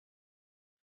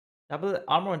Double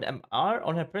armor and MR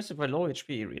on her person for low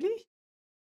HP. Really?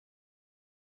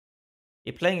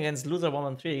 You're playing against loser 1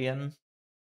 and 3 again.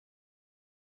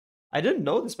 I didn't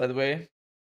know this, by the way.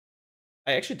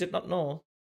 I actually did not know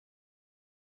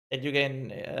that you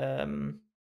gain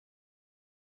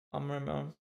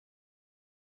armor.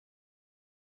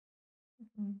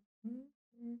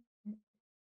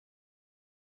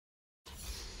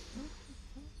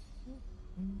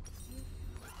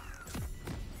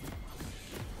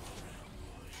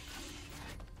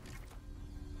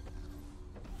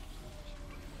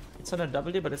 It's on a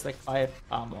W, but it's like 5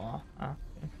 armor. Ah,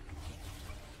 okay.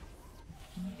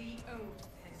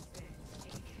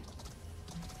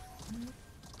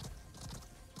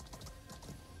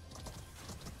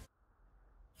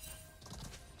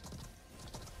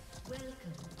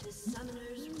 Welcome to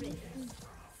Summoner's Rift.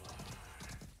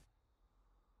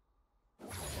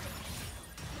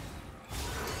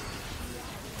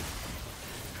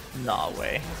 No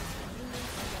way.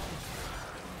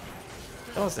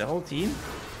 That was the whole team?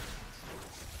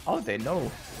 How did they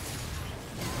know?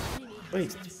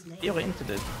 Wait, you're into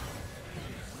this.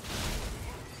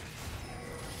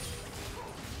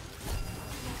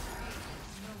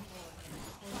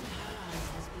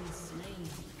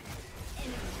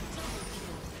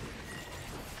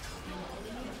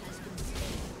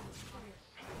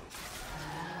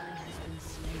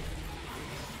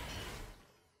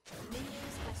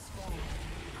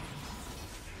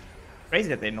 Crazy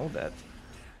that they know that.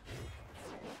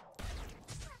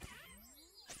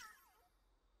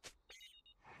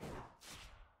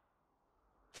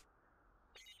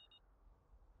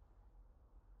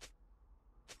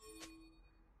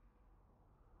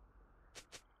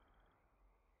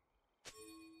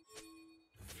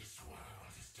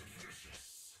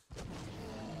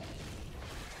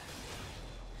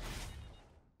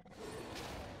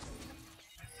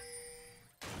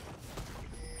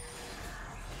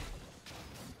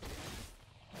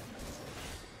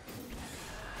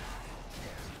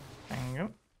 Thank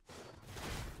you.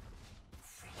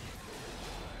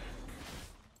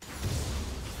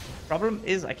 Problem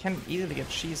is, I can easily get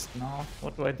cheesed now.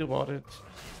 What do I do about it?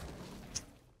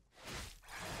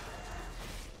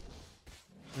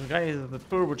 This guy is the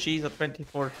turbo cheese at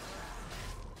 24/7.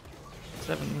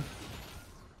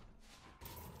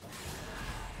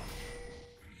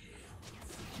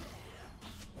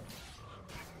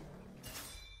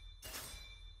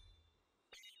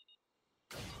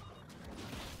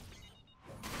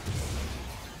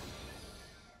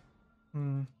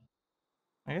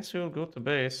 I guess we'll go to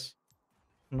base.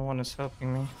 No one is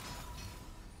helping me.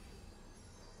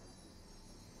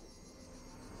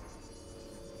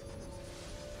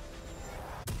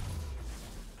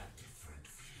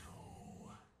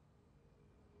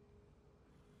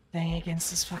 Dang,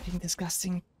 against this fucking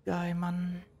disgusting guy,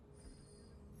 man.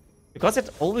 Because it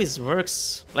always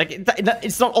works. Like,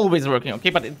 it's not always working, okay?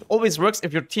 But it always works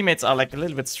if your teammates are, like, a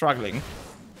little bit struggling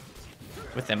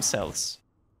with themselves.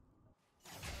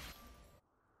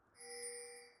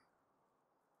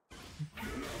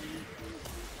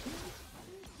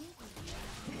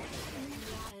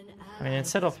 I mean,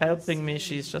 instead of helping me,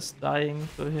 she's just dying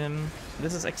to him.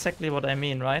 This is exactly what I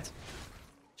mean, right?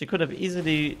 She could have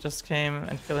easily just came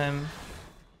and killed him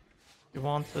if she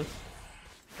wanted.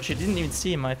 But she didn't even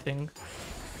see him, I think.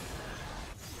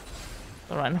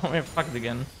 Alright, now we're fucked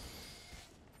again.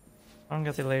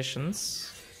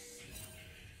 Congratulations.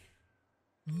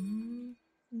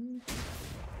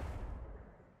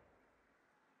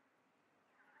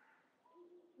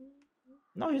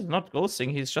 No, he's not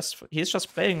ghosting. He's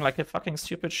just playing like a fucking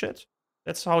stupid shit.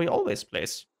 That's how he always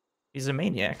plays. He's a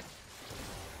maniac.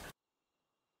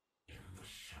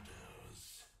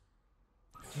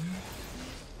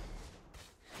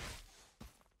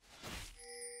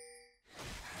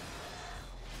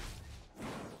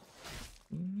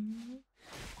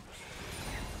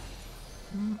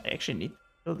 I actually need to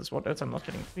kill this. What else? I'm not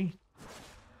getting free.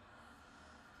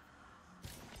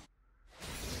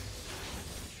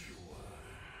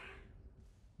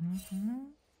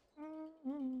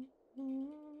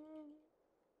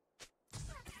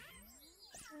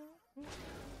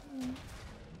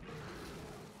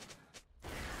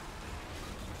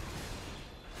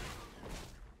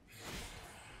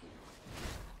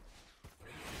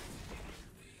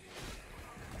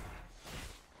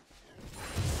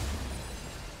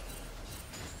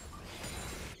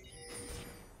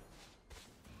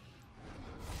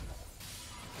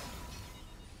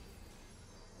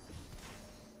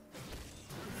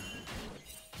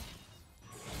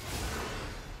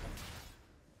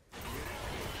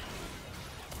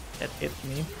 That hit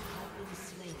me.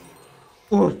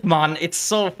 Oh man, it's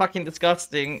so fucking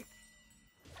disgusting.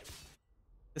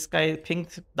 This guy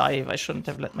pinged dive. I shouldn't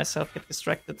have let myself get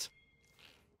distracted.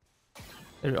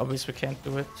 Very obvious we can't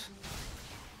do it.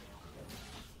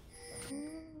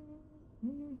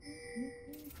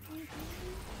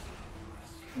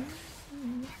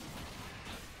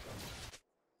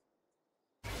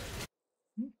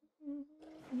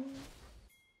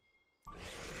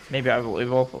 Maybe I will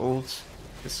evolve ult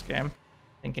this game.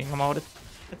 Thinking about it.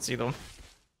 Let's see though.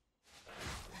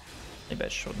 Maybe I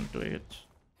shouldn't do it.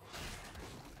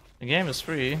 The game is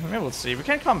free. Maybe we'll see. We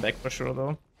can come back for sure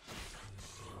though.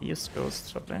 He is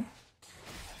ghost, probably.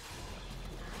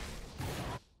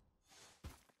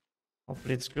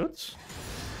 Hopefully it's good.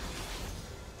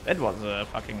 That was a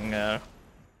fucking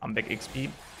comeback XP.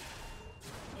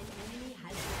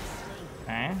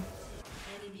 Okay.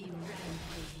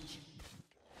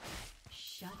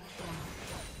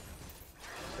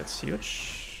 That's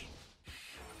huge.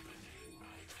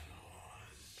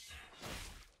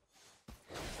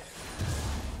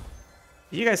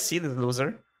 Do you guys see this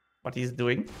loser? What he's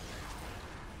doing? Do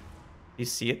you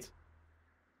see it?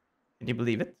 Can you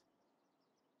believe it?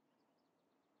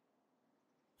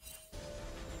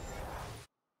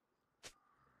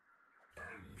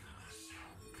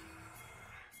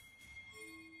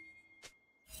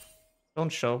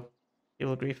 Don't show. He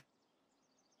will grieve.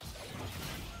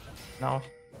 No.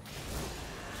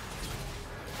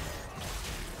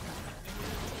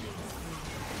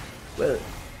 Well.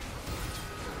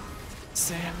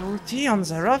 Ulti on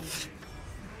Seraph.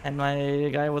 And my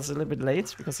guy was a little bit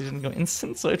late because he didn't go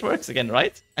instant, so it works again,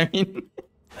 right? I mean,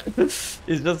 it's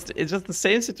just the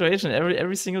same situation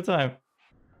every single time.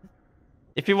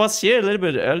 If he was here a little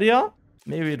bit earlier,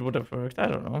 maybe it would have worked. I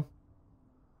don't know.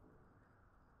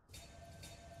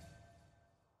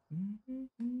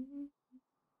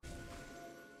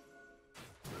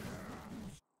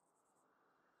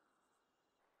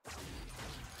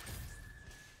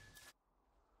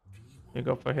 We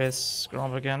go for his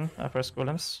gromp again, first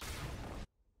golems.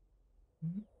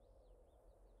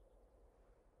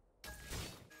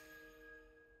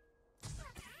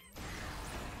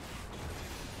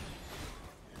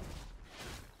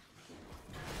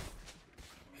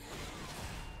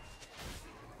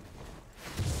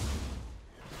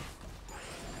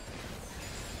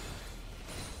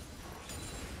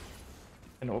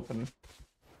 Can open.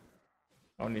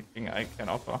 Only thing I can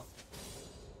offer.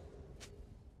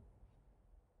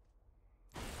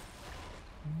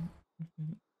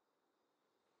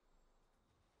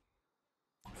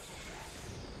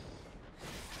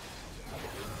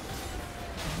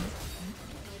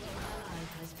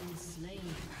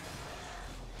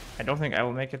 I don't think I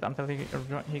will make it until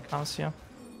he comes here.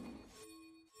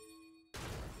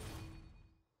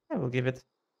 I will give it.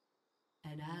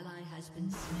 An ally has been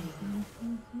slain.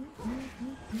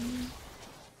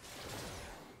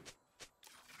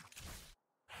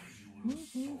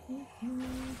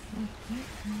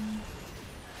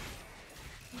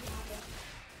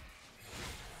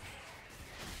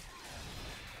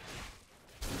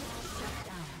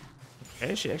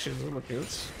 Okay, she actually solo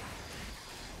kills.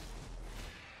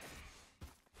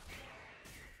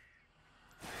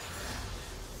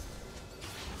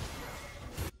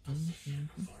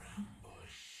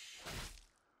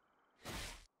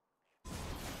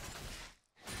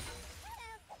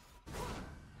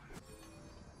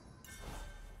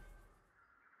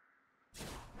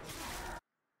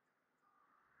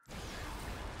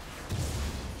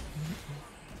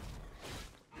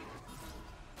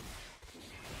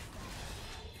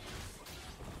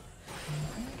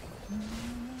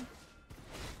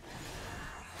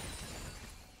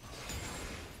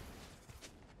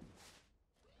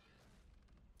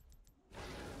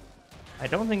 I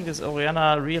don't think this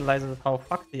Orianna realizes how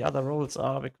fucked the other roles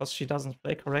are because she doesn't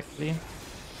play correctly.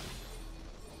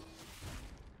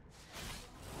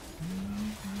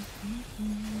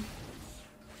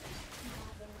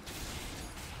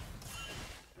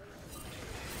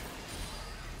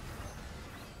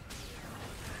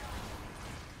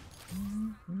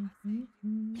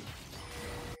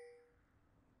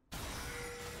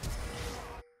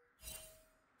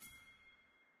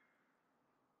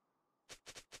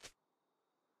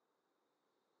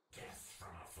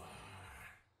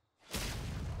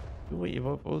 Do we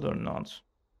evolve old or not?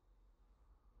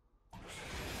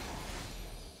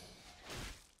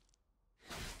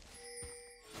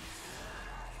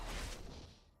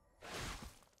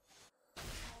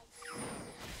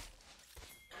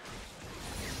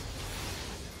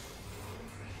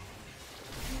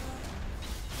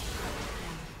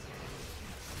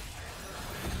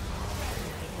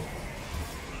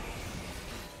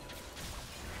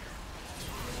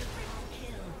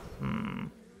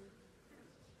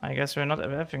 I guess we're not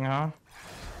FFing, huh?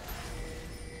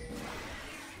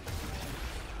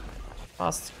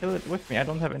 Fast, kill it with me. I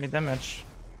don't have any damage.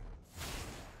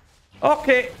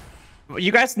 Okay.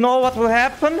 You guys know what will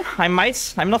happen? I'm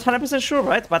not 100% sure,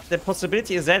 right? But the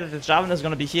possibility is there that the Jarvan is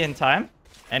gonna be here in time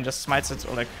and just smites it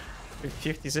or like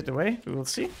 50s it away. We will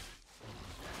see.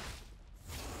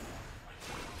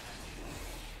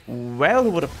 Well,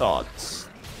 who would have thought?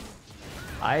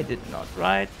 I did not,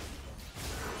 right?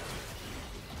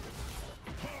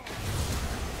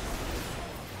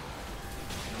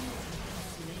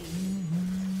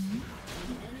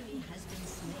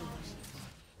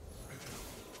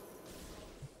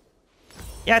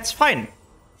 Yeah, it's fine.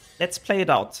 Let's play it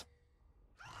out.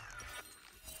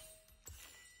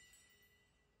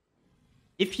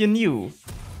 If you knew.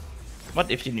 What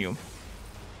if you knew?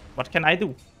 What can I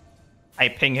do? I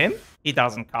ping him. He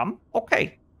doesn't come.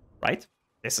 Okay. Right?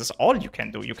 This is all you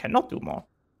can do. You cannot do more.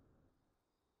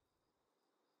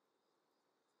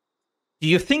 Do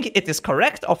you think it is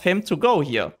correct of him to go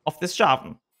here? Of this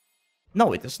Jarvan?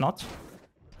 No, it is not.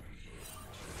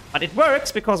 But it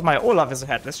works because my Olaf is a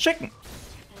headless chicken.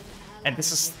 And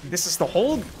this is the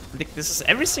whole, like, this is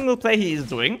every single play he is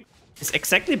doing is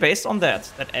exactly based on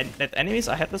that enemies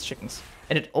are headless chickens,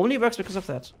 and it only works because of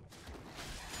that.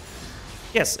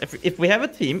 Yes, if we have a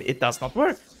team, it does not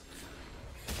work.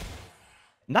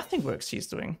 Nothing works he's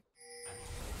doing.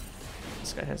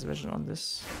 This guy has vision on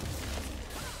this.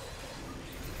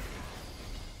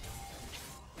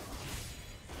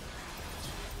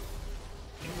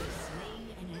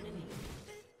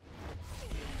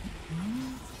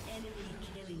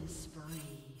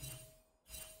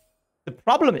 The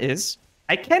problem is,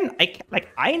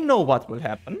 I know what will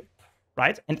happen,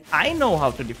 right? And I know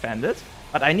how to defend it,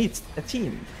 but I need a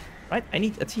team, right? I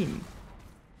need a team.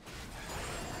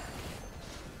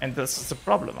 And this is the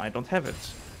problem, I don't have it.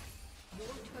 Your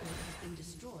turret has been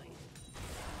destroyed.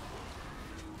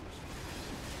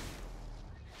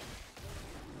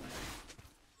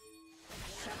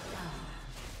 Shut down.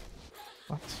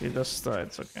 What? He just died,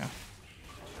 it's okay.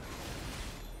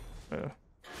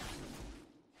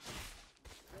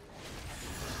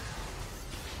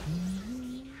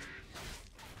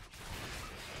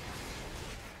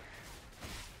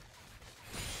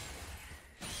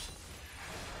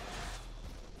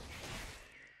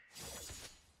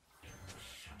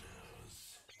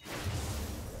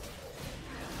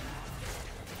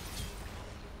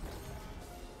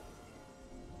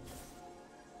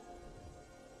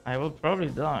 I will probably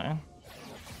die.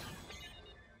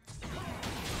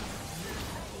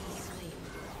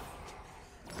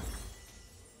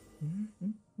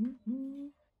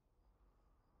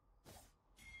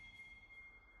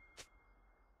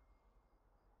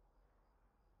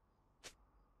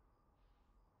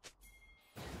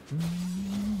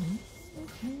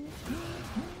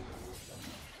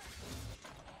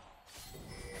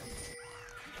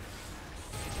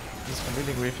 He's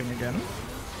completely griefing again.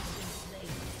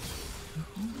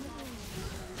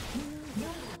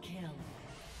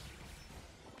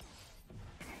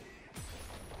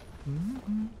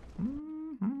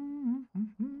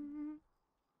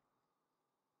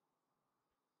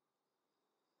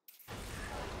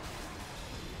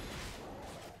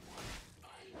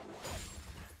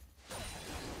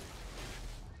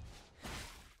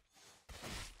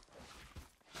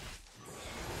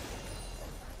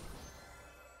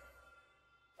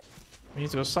 We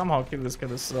need to somehow kill this guy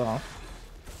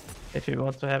if we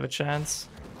want to have a chance.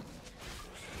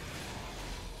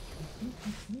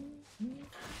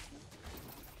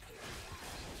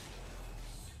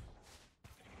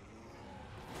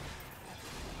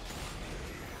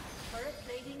 Turret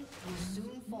plating will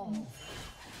soon fall.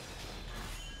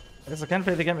 I guess I can't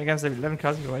play the game against level 11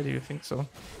 cousin. Why do you think so?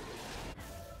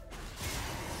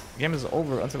 The game is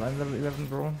over until I'm level 11,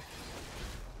 bro.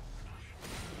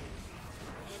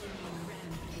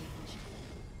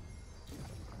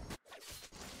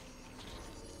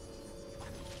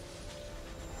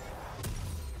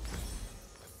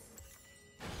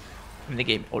 The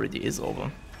game already is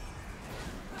over.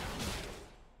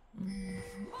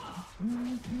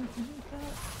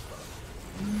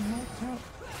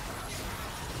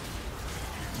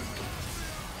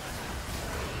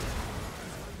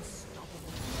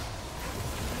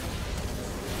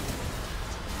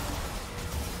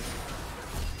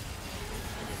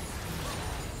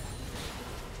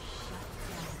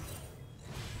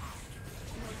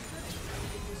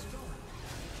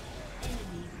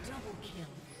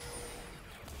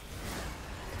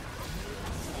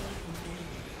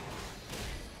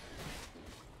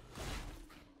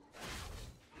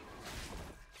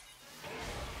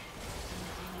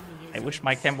 I wish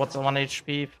my camp was on 1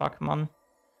 HP. Fuck, man.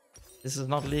 This is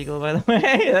not legal, by the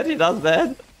way, that he does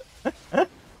that.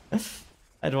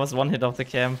 It was one hit of the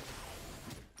camp.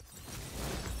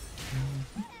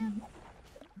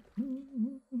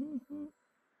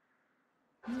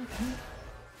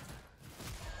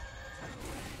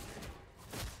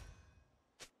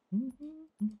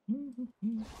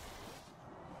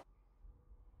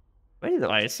 Where did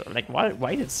I like?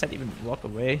 Why did Set even walk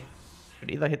away? Should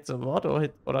either hit the ward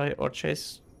or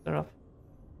chase Seraph.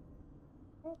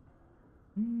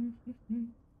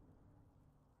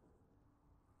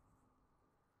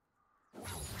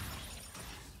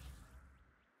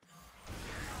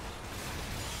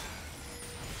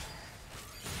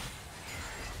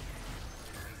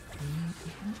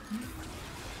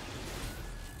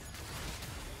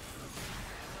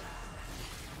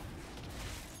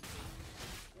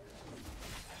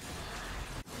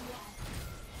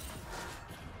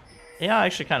 Yeah,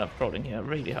 actually kind of trolling here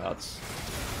really hard.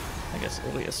 I guess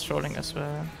Uri is trolling as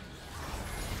well.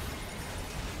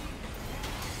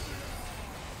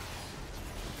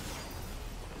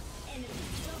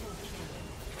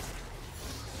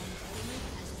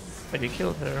 But he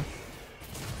killed her.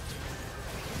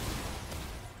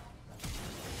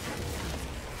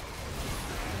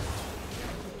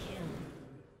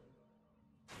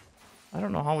 I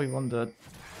don't know how we won that.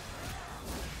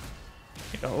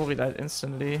 Like, Uri died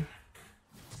instantly.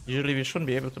 Usually we shouldn't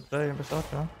be able to play without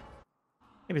her.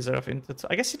 Maybe Seraph inted.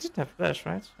 I guess he did have flash,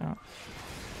 right? Yeah.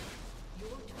 Your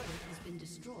turret has been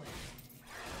destroyed.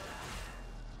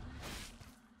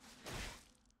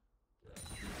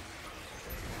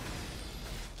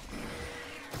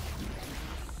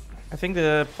 I think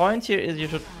the point here is you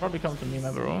should probably come to me,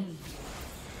 my bro.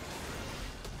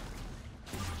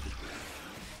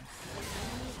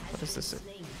 What is this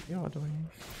you are doing?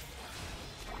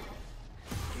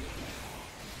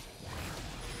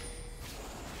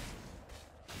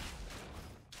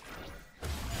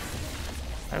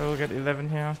 I will get 11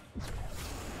 here.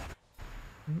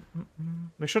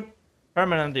 We should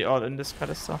permanently all in this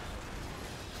pedestal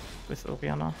with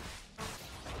Oriana.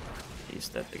 He's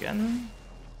dead again.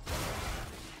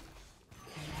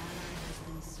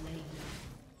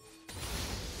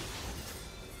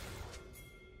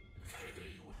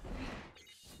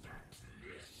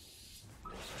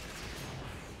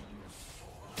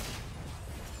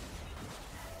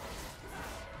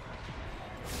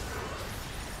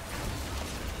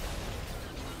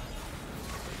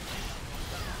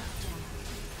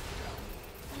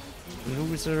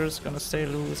 Losers, gonna stay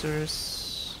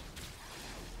losers.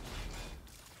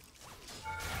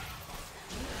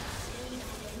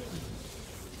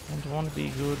 Don't wanna be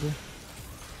good.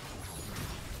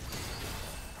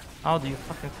 How do you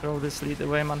fucking throw this lead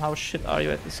away, man? How shit are you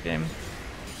at this game?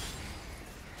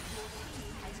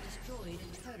 Has destroyed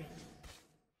a turret.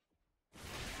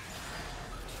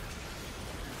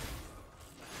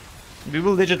 We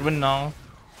will legit win now.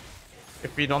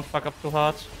 If we don't fuck up too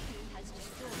hard. Has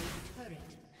destroyed a turret.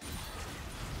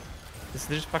 It's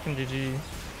legit fucking GG.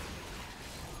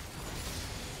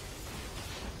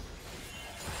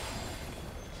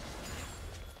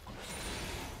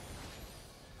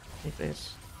 Take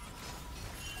this.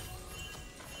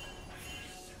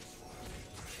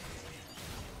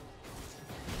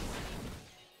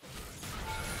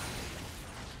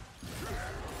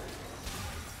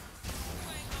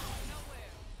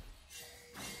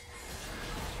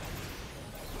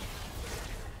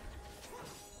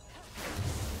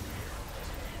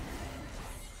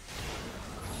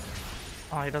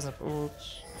 Oh, he doesn't have ult.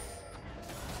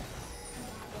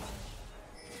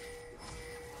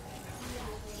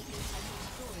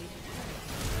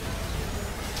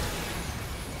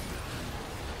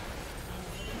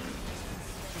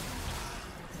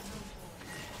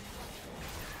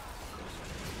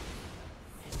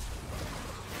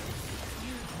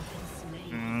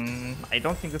 I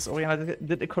don't think this Oriana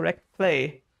did the correct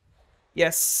play.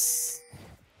 Yes.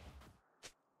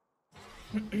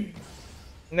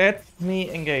 Let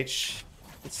me engage.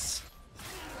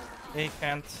 They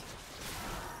can't.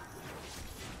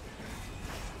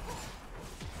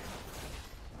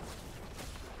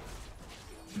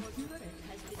 Your turret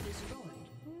has been destroyed.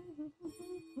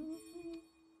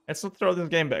 Let's not throw this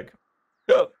game back.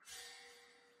 Go.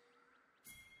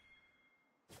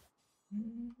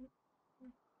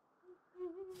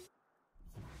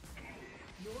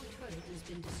 Your turret has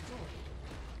been destroyed.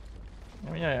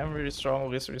 Oh, yeah, I'm really strong.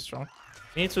 Always really strong.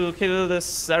 We need to kill this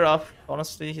Seraph.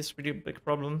 Honestly, he's really a big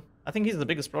problem. I think he's the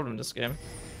biggest problem in this game.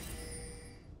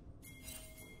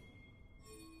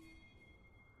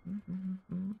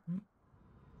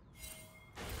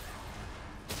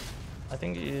 I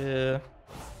think Ally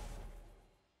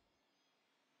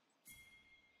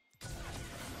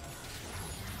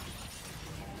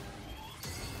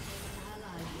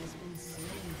has been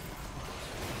slain.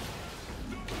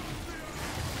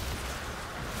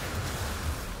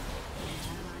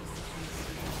 Ally has been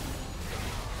slain.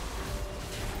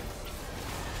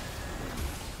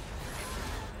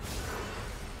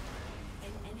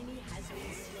 An enemy has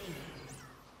been slain.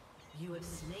 You have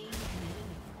slain an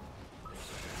enemy.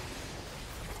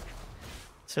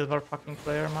 silver fucking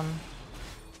player, man.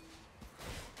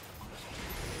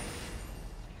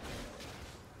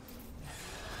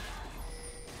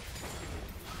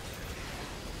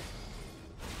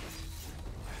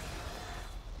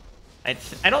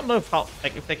 I don't know if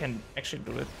they can actually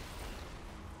do it.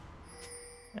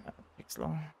 Yeah, it takes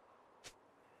long.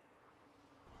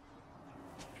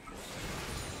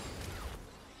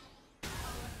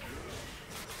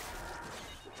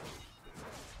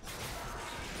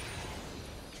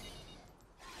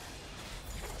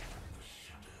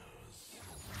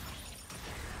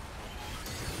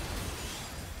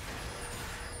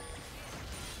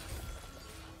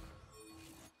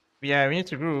 Yeah, we need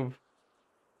to groove.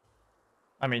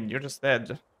 I mean, you're just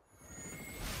dead.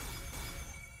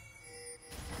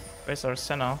 Where's our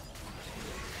Senna?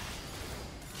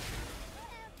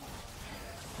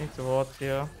 Need to ward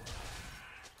here.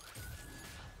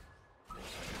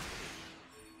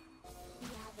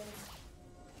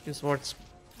 Use wards.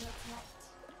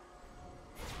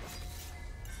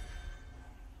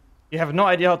 You have no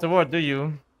idea how to ward, do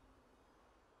you?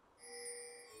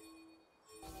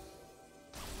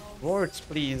 Wards,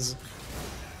 please.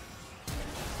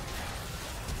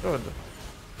 Good.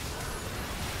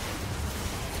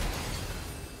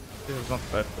 This is not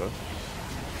that good.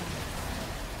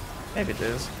 Maybe it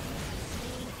is.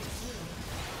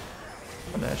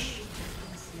 Finish.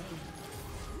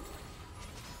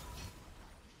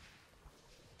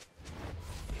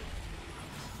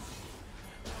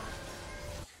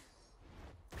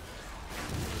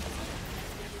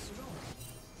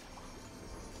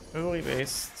 Memory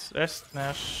based. Rest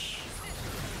Nash.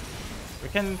 We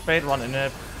can trade one in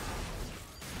it.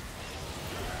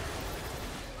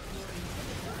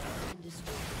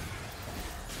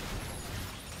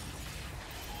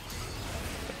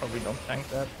 Probably don't tank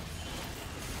that.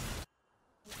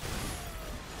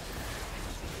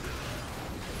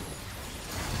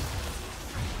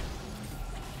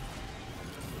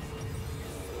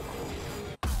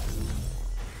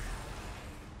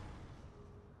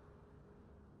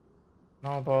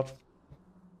 No, but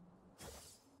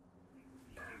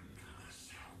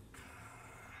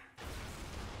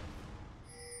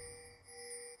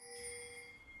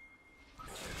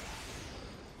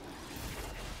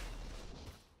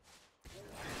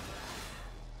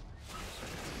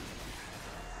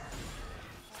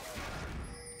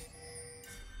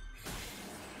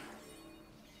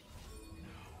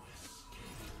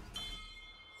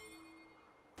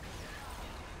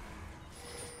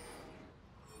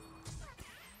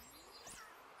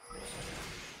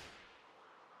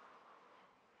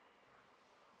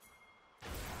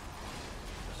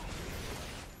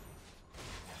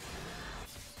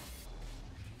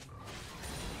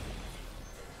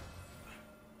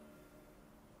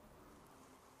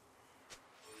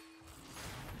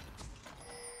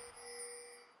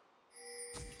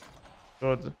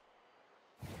good.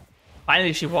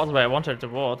 Finally, she was where I wanted to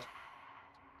ward.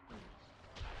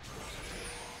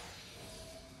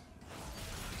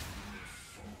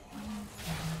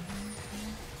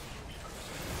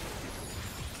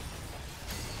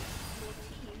 Your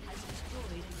team has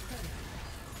destroyed a turret.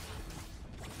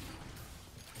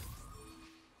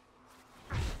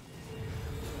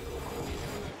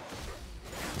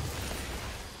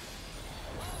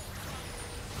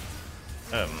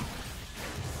 An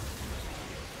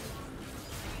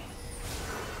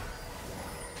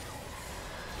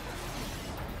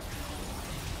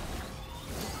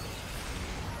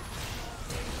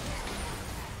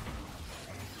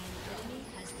enemy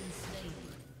has been slain.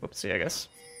 Whoopsie, I guess.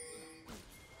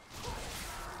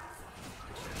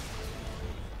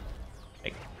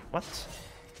 Like, what?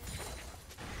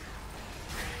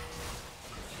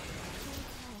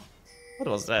 What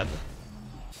was that?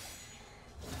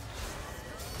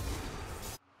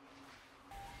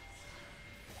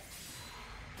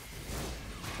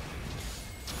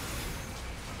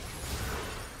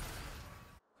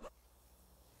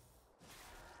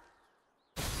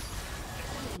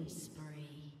 Killing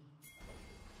spree.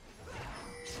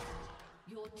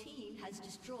 Your team has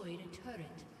destroyed a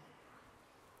turret.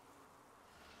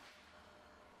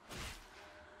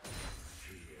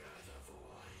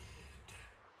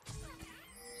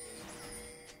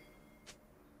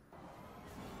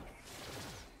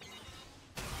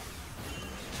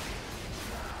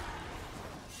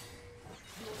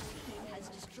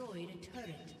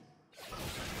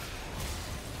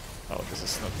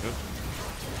 That's not good.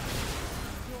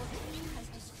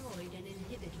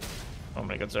 Oh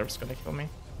my god, Zerf's gonna kill me.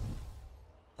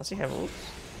 Does he have ult?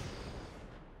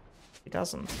 He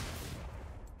doesn't.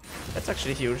 That's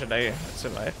actually huge and I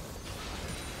survived.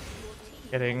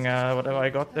 Getting whatever I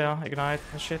got there, ignite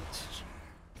and shit.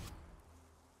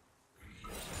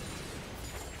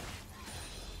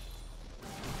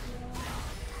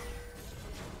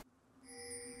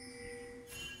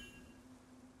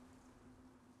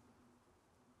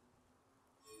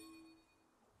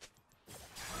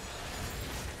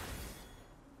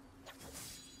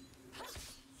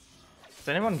 Is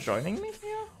anyone joining me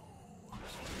here?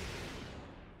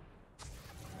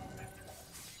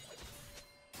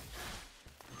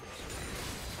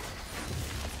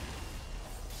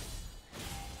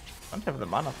 I don't have the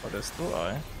mana for this, do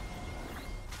I?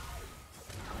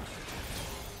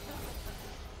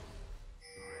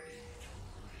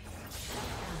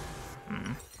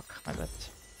 Fuck, my bad.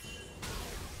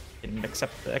 Didn't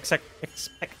expect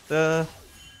the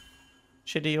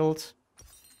shitty ult.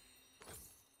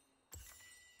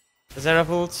 Is there a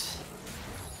ult?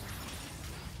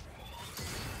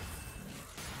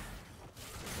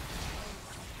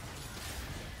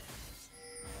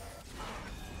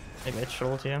 Maybe I should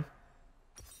ult here.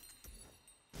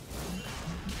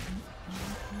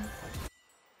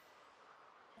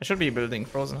 I should be building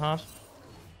Frozen Heart.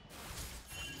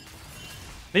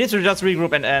 We need to just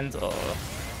regroup and end. Oh.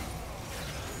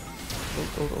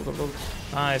 Ult.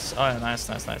 Nice. Oh yeah, nice.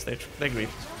 They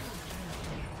griefed.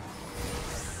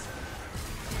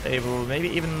 They will maybe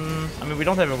even... I mean, we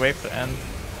don't have a wave to end.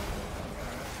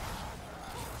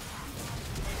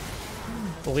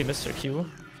 Holy Mr. Q.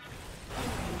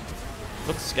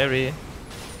 Looks scary.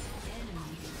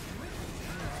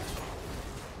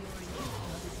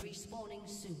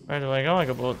 Where do I go? I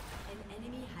go bot.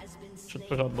 Should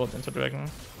put out bot into Dragon.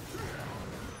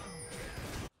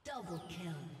 Double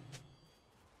kill.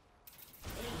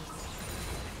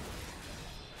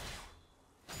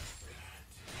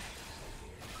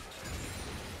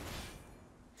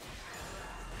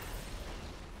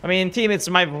 I mean, team, it's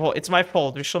my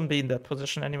fault. We shouldn't be in that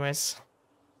position anyways.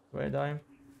 Where I die.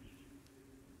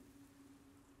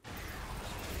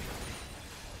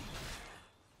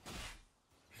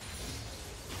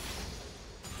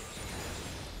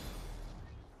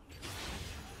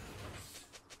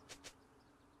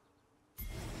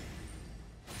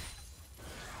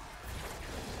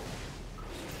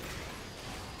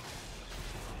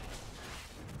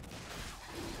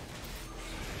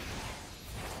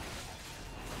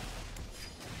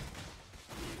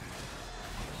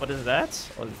 What is that?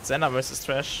 Oh, it's Senna versus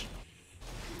Trash.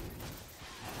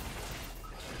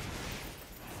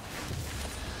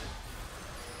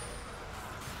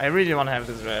 I really want to have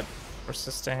this red for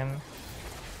sustain.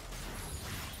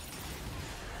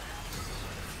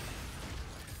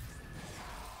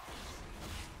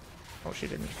 Oh, she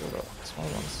didn't go the small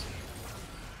ones.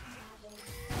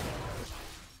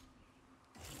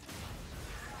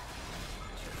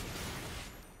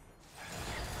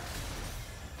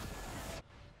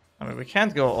 I mean, we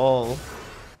can't go all.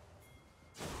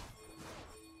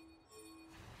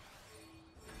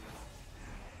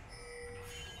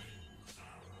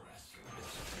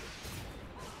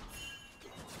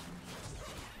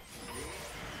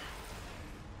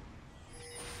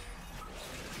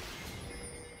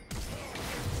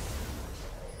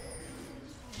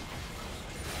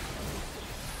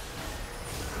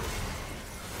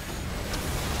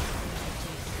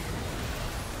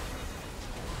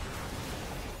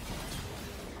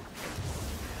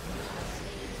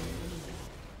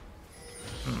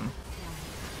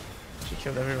 She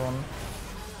killed everyone.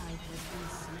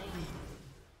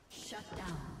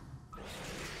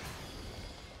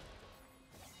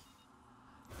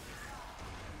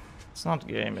 It's not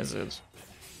game, is it?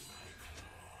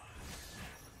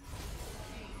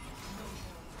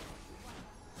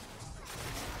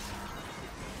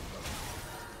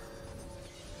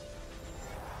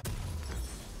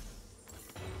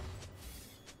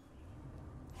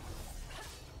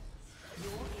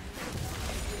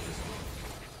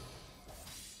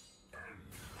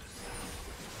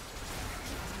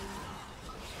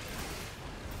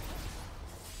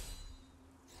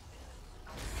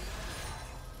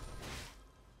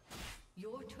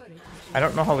 I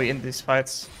don't know how we end these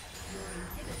fights.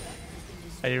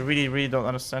 I really don't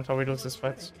understand how we lose these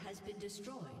fights.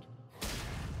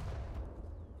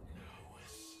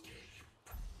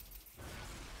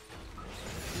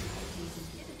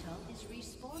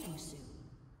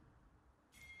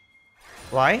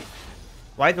 Why?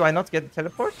 Why do I not get the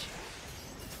teleport?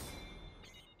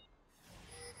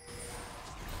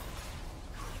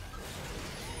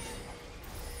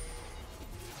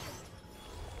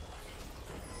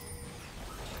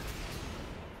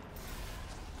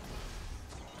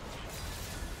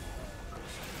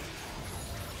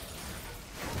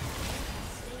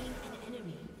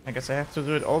 I guess I have to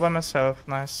do it all by myself.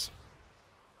 Nice.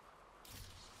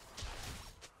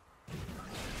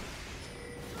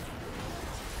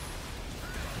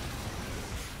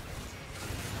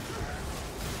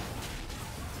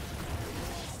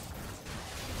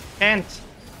 Can't.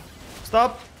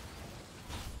 Stop.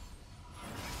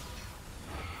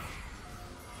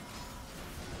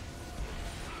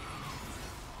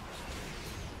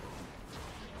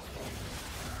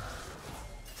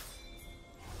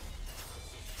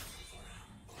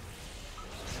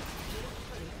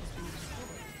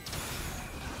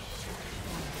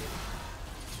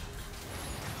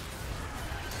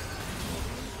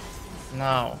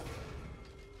 Now.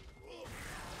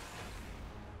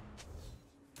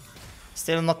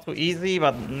 Still not too easy,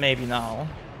 but maybe now.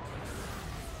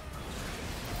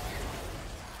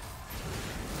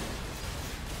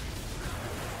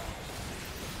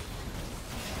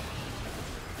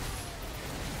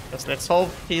 Just let's hope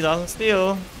he doesn't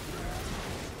steal.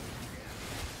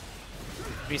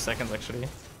 3 seconds actually.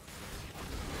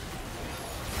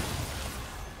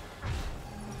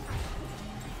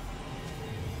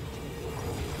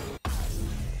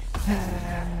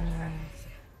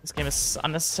 This game is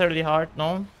unnecessarily hard,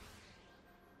 no?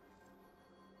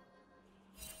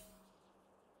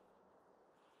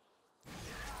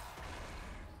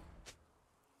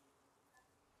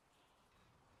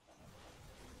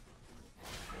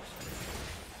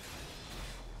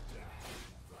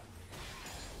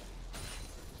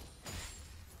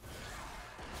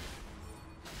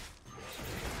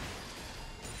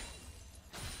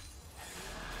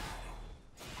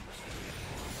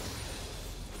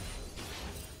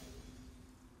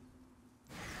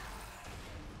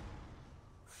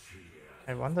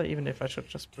 I wonder even if I should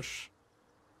just push.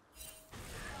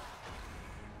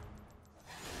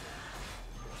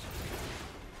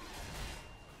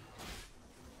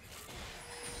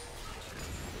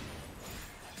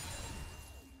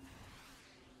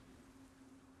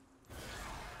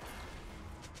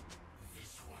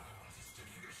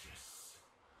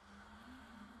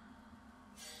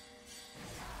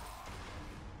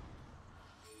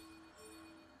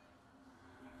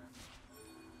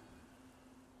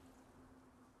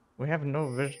 We have no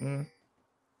vision.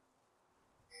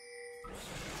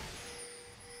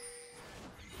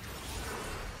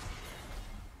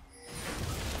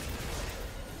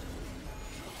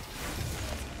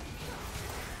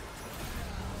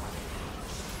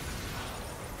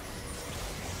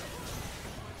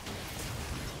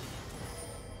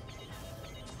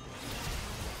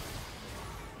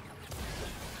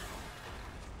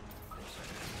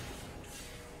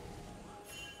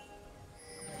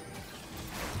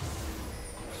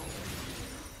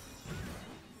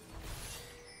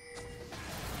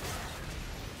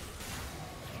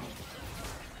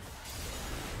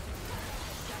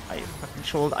 I fucking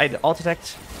trolled. I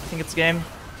auto-attacked. I think it's game.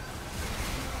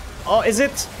 Oh, is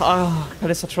it? Oh,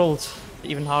 Kalista trolled.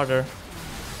 Even harder.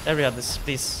 Area this,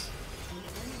 please.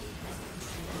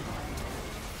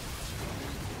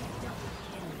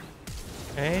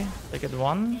 Okay, they get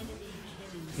one.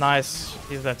 Nice.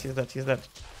 He's dead, he's dead, he's dead.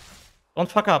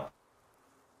 Don't fuck up.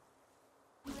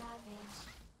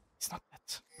 He's not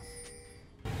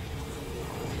dead.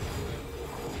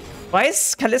 Why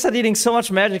is Kalista dealing so much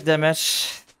magic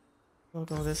damage? We'll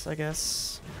go this, I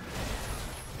guess.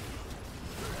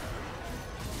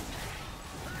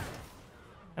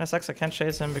 And it sucks I can't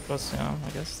chase him because, yeah, I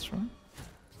guess it's true.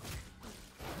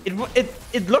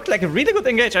 It looked like a really good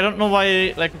engage. I don't know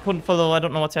why, like, I couldn't follow. I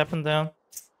don't know what happened there.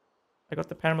 I got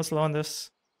the Paramus low on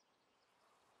this.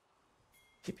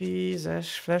 TP,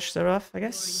 Zash, Flash, Seraph, I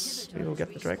guess. We will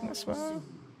get the dragon as well.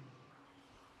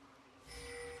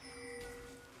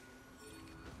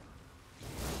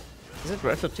 Is it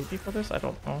worth a TP for this? I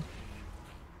don't know.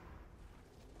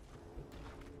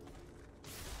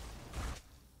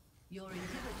 Your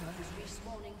inhibitor is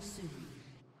respawning soon.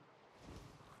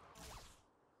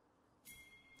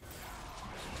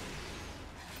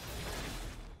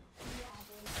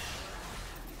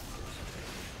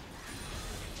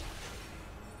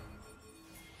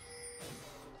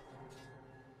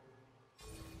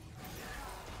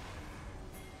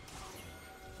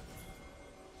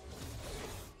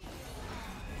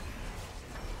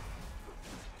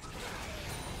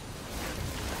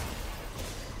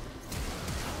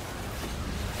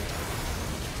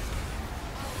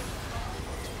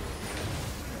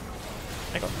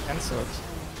 I got cancelled.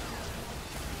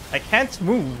 I can't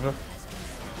move.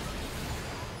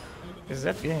 Is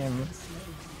that game?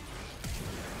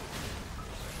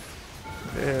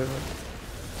 Dude.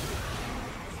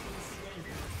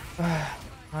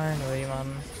 Finally,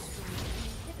 man.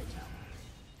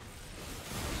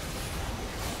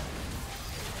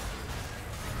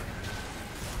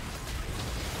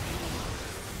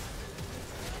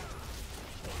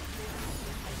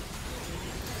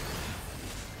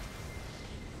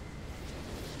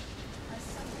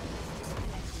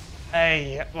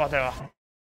 Hey, whatever.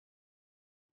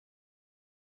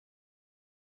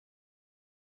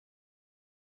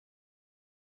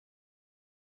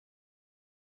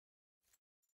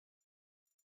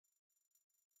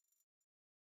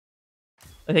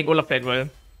 I think Olaf played well,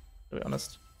 to be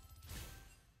honest.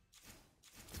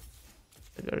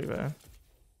 Played very well.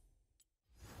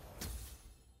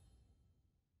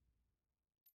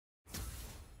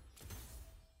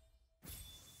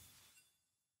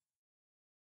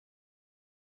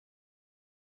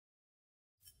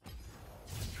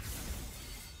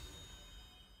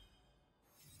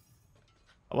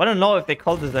 I want to know if they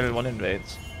called this level 1 invade.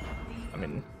 I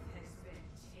mean,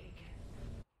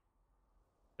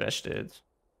 Thresh did.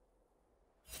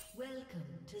 Welcome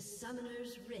to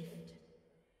Summoner's Rift.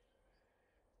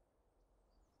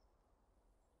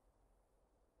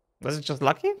 Was it just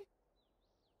lucky?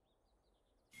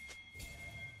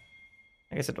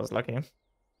 I guess it was lucky.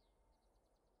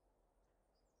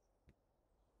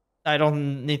 I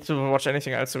don't need to watch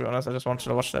anything else, to be honest. I just wanted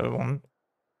to watch level 1.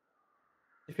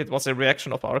 If it was a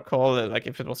reaction of our call, like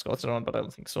if it was goes around, but I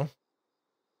don't think so.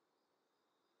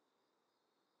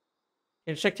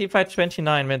 Okay, check teamfight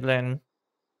 29 mid lane.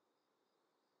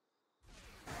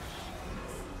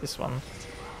 This one.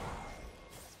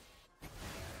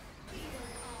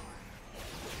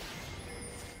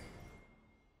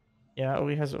 Yeah,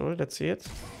 Ori has ult, let's see it.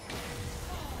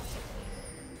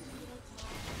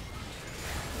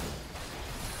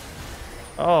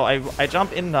 Oh, I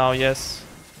jump in now, yes.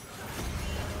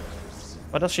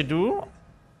 What does she do?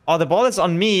 Oh, the ball is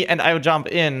on me and I jump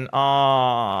in.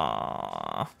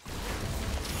 Ah.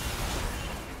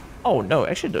 Oh no,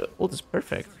 actually the ult is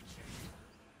perfect.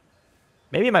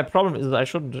 Maybe my problem is that I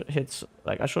shouldn't hit,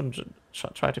 like I shouldn't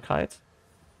try to kite.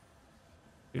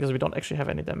 Because we don't actually have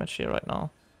any damage here right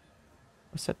now.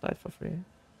 I set died for free.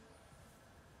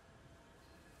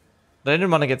 But I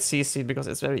didn't want to get CC'd because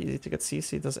it's very easy to get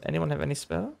CC'd. Does anyone have any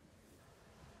spell?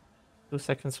 2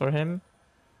 seconds for him.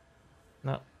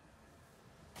 No.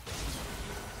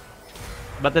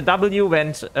 But the W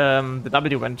went, yeah. The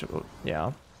W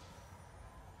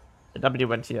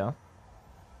went here.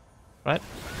 Right?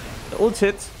 The ult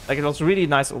hit, like it was really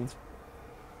nice ult.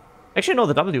 Actually, no,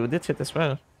 the W did hit as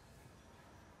well.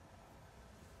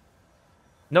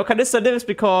 No, Kalista lives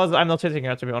because I'm not hitting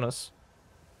her, to be honest.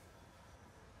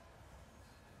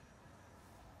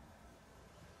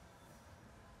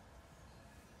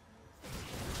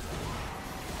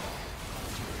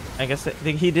 I guess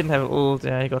he didn't have ult.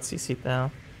 Yeah, he got CC'd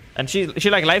now. And she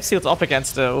like life seals up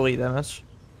against the Ori damage.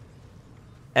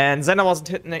 And Zena wasn't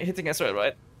hitting as well,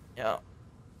 right? Yeah.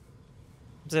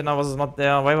 Zena was not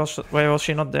there. Why was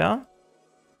she not there?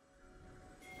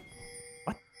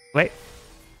 What? Wait.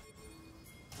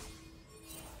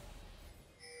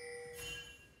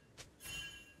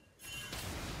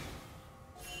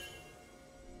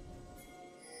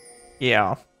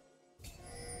 Yeah.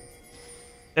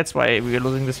 That's why we are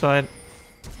losing this fight.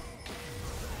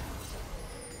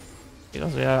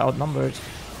 Because we are outnumbered.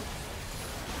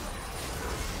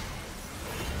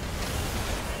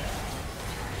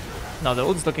 No, the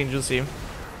ult's looking juicy.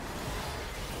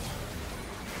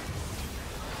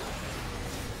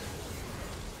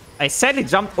 I sadly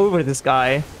jumped over this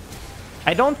guy.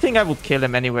 I don't think I would kill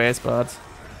him anyways, but...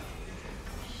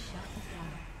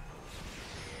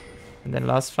 And then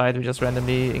last fight we just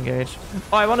randomly engaged.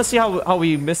 Oh, I want to see how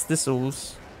we missed this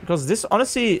ult. Because this,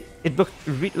 honestly, it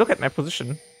look at my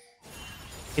position.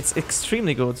 It's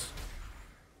extremely good.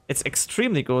 It's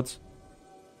extremely good.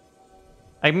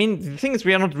 I mean, the thing is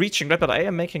we are not reaching that, but I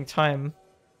am making time.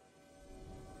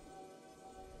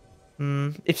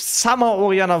 If somehow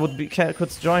Orianna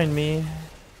could join me.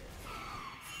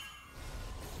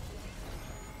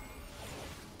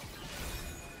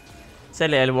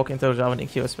 Sadly, I'll walk into Java and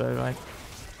EQ as well, right?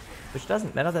 Which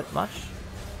doesn't matter that much.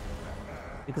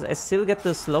 Because I still get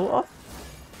the slow off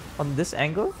on this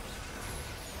angle.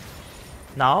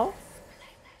 Now.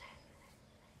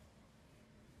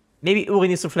 Maybe Uri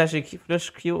needs to flash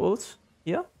Q ult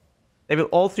here. They will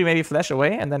all 3 maybe flash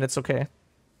away and then it's okay.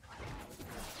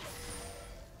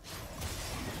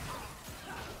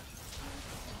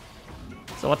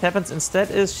 So what happens instead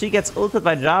is she gets ulted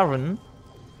by Jarvan.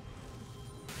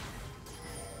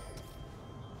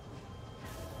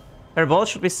 Her ball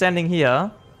should be standing here.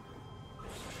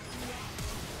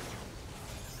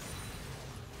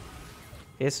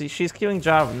 Okay, so she's killing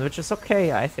Jarvan, which is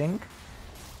okay, I think.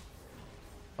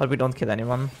 But we don't kill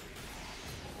anyone.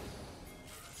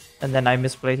 And then I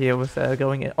misplayed here with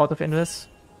going out of invis.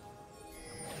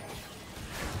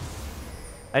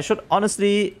 I should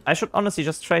honestly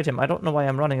just trade him. I don't know why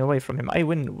I'm running away from him. I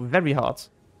win very hard.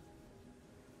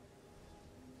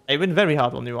 I win very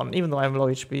hard on you, even though I'm low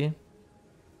HP.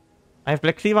 I have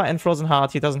Black Cleaver and Frozen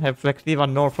Heart. He doesn't have Black Cleaver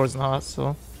nor Frozen Heart,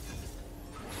 so...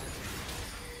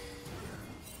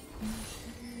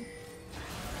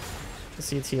 You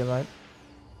see it here, right?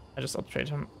 I just uptrade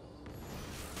him.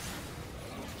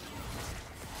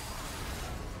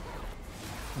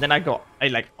 Then I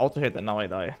like auto-hit and now I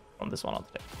die on this one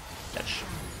auto-hit. Catch.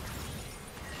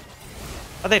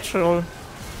 Are they troll?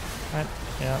 Right?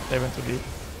 Yeah, they went too deep.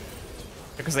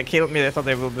 Because they killed me, they thought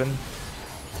they would win.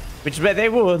 Which they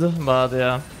would, but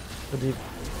yeah, too deep.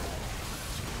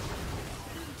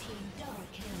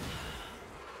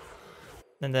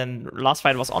 And then last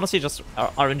fight was honestly just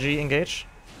RNG engage.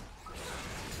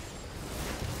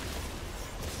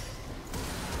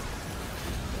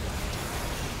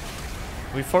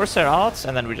 We force her out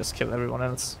and then we just kill everyone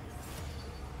else.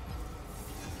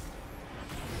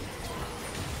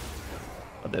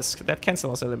 But that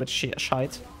cancel was a little bit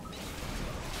shite.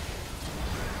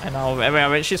 And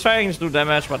now she's trying to do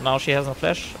damage, but now she has no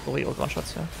flash. Oh, we ult one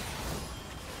shots here.